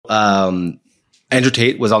Andrew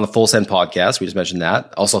Tate was on the Full Send podcast. We just mentioned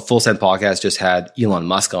that. Also, Full Send podcast just had Elon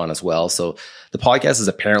Musk on as well. So the podcast is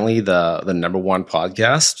apparently the number one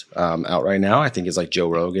podcast out right now. I think it's like Joe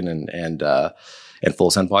Rogan and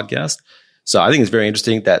Full Send podcast. So I think it's very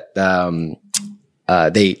interesting that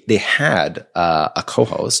they had a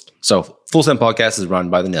co-host. So Full Send podcast is run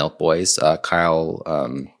by the Nelk Boys, Kyle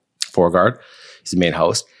Forgard. He's the main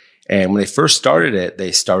host. And when they first started it,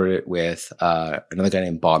 they started it with another guy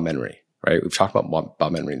named Bob Menery. Right, we've talked about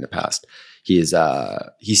Bob Menery in the past. He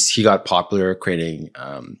got popular creating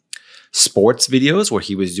sports videos where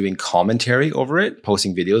he was doing commentary over it,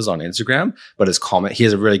 posting videos on Instagram. But he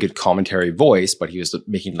has a really good commentary voice, but he was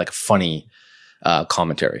making like a funny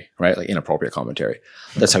commentary, right? Like inappropriate commentary.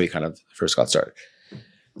 That's how he kind of first got started.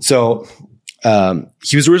 So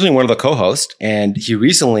he was originally one of the co-hosts, and he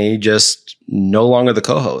recently just no longer the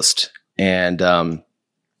co-host, and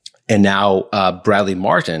now Bradley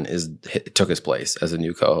Martin took his place as a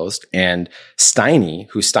new co-host, and Steiny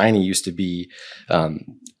used to be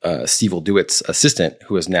Steve Wildewitt's assistant,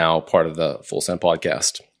 who is now part of the Full Send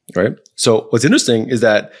podcast. Right. So what's interesting is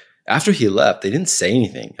that after he left, they didn't say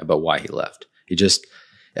anything about why he left.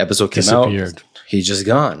 Episode came out, he's just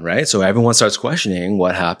gone. Right. So everyone starts questioning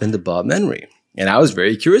what happened to Bob Menery, and I was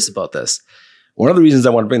very curious about this. One of the reasons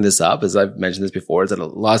I want to bring this up, as I've mentioned this before, is that a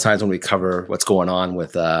lot of times when we cover what's going on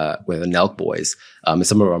with the Nelk Boys, it's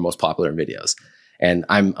some of our most popular videos. And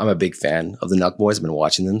I'm a big fan of the Nelk Boys. I've been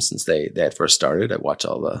watching them since they had first started. I watch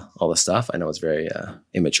all the stuff. I know it's very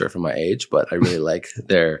immature for my age, but I really like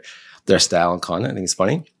their style and content. I think it's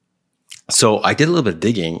funny. So I did a little bit of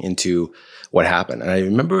digging into what happened, and I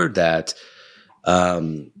remember that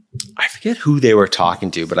I forget who they were talking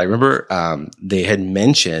to, but I remember they had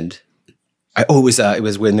mentioned. It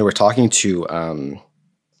was when they were talking to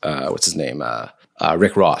what's his name,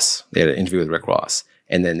 Rick Ross. They had an interview with Rick Ross,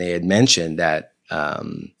 and then they had mentioned that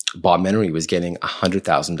Bob Menery was getting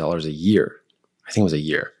 $100,000 a year. I think it was a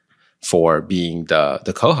year for being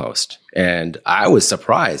the co-host, and I was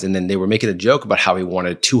surprised. And then they were making a joke about how he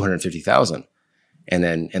wanted $250,000, and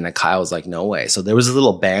then Kyle was like, "No way." So there was a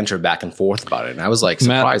little banter back and forth about it, and I was like,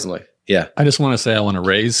 surprisingly. Yeah. I just want to say I want to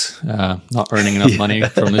raise not earning enough money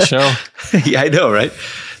from the show. Yeah, I know, right?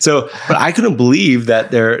 So, but I couldn't believe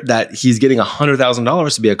that he's getting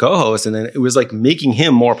 $100,000 to be a co-host, and then it was like making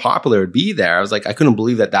him more popular to be there. I was like, I couldn't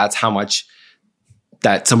believe that that's how much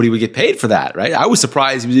that somebody would get paid for that, right? I was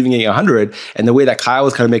surprised he was even getting 100, and the way that Kyle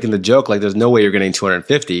was kind of making the joke, like there's no way you're getting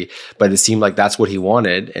 250, but it seemed like that's what he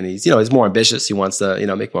wanted, and he's more ambitious. He wants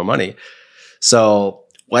to make more money. So.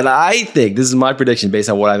 What I think, this is my prediction based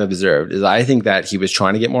on what I've observed, is I think that he was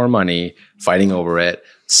trying to get more money, fighting over it.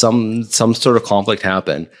 Some sort of conflict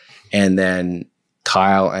happened, and then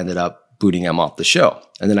Kyle ended up booting him off the show.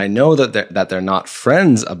 And then I know that they're not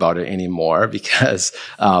friends about it anymore because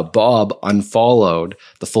Bob unfollowed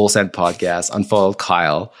the Full Send podcast, unfollowed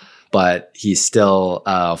Kyle, but he still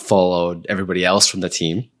followed everybody else from the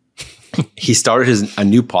team. He started a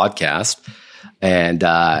new podcast. And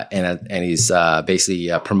he's basically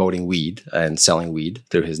promoting weed and selling weed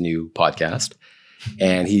through his new podcast.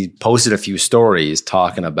 And he posted a few stories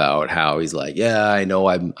talking about how he's like, yeah, I know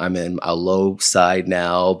I'm in a low side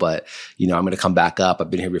now, but I'm going to come back up. I've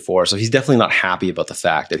been here before. So he's definitely not happy about the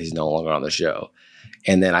fact that he's no longer on the show.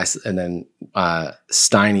 And then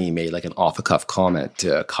Steiny made like an off the cuff comment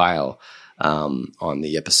to Kyle on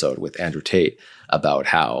the episode with Andrew Tate about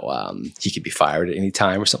how he could be fired at any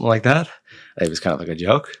time or something like that. It was kind of like a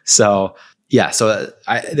joke. So yeah,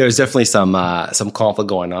 there's definitely some conflict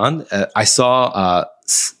going on. I saw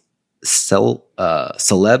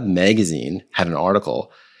Celeb Magazine had an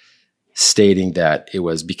article stating that it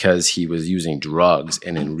was because he was using drugs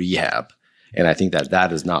and in rehab, and I think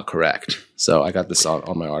that is not correct. So I got this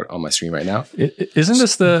on my screen right now. Isn't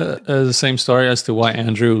this the same story as to why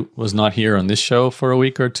Andrew was not here on this show for a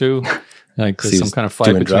week or two? Like there's some kind of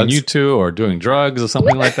fight between you two, or doing drugs or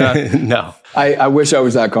something like that? No. I wish I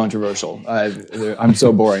was that controversial. I'm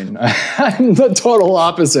so boring. I'm the total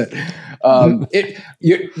opposite.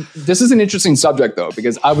 This is an interesting subject, though,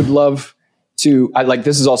 because I would love to.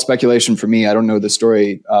 This is all speculation for me. I don't know the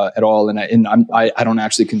story at all, and I don't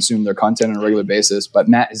actually consume their content on a regular basis. But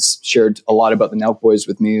Matt has shared a lot about the Nelk Boys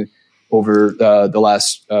with me over the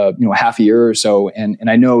last half a year or so, and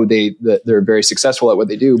I know they're very successful at what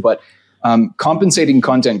they do, but. Compensating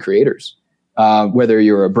content creators, whether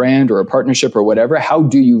you're a brand or a partnership or whatever, how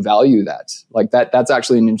do you value that? Like that's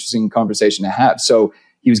actually an interesting conversation to have. So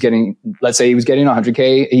let's say he was getting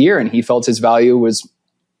 100K a year and he felt his value was,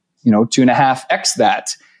 2.5x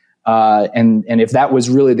that. And if that was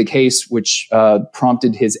really the case, which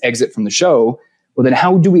prompted his exit from the show, well, then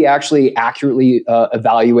how do we actually accurately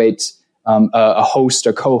evaluate a host,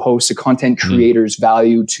 a co-host, a content creator's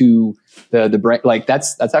value to the brand? Like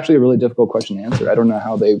that's actually a really difficult question to answer. I don't know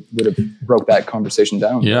how they would have broke that conversation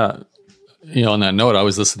down. Yeah. On that note, I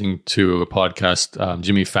was listening to a podcast,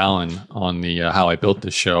 Jimmy Fallon, on the How I Built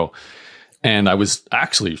This show. And I was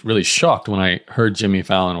actually really shocked when I heard Jimmy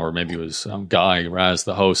Fallon, or maybe it was Guy Raz,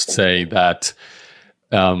 the host, say that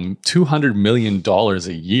 $200 million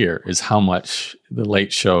a year is how much the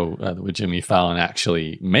Late Show with Jimmy Fallon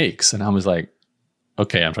actually makes. And I was like,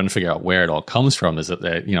 okay, I'm trying to figure out where it all comes from. Is it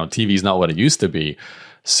that, TV is not what it used to be?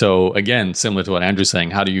 So again, similar to what Andrew's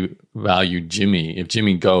saying, how do you value Jimmy? If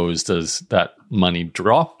Jimmy goes, does that money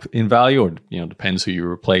drop in value, or depends who you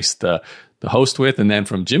replace the host with? And then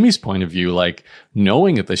from Jimmy's point of view, like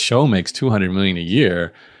knowing that the show makes $200 million a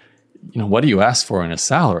year, what do you ask for in a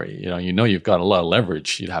salary? You've got a lot of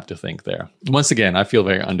leverage. You'd have to think there. Once again, I feel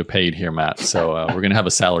very underpaid here, Matt. So we're going to have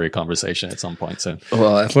a salary conversation at some point soon.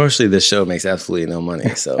 Well, unfortunately, this show makes absolutely no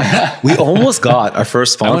money. So we almost got our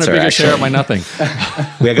first sponsor. I want a bigger share of my nothing.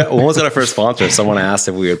 We almost got our first sponsor. Someone asked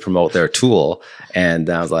if we would promote their tool, and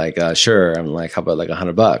I was like, sure. I'm like, how about like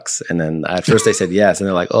 $100? And then at first they said yes, and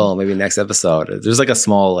they're like, oh, maybe next episode. There's like a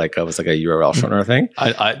small it was like a URL shortener thing.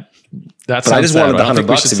 I just wanted the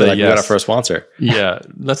 $100 to be like, we got our first sponsor. Yeah,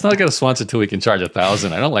 let's not get a sponsor till we can charge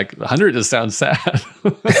 1,000. I don't like 100. Just sounds sad.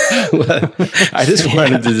 I just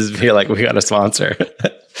wanted to just feel like we got a sponsor.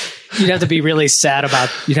 You'd have to be really sad about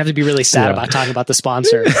talking about the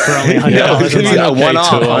sponsor for only $100. Yeah,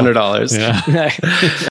 one-off $100. Yeah.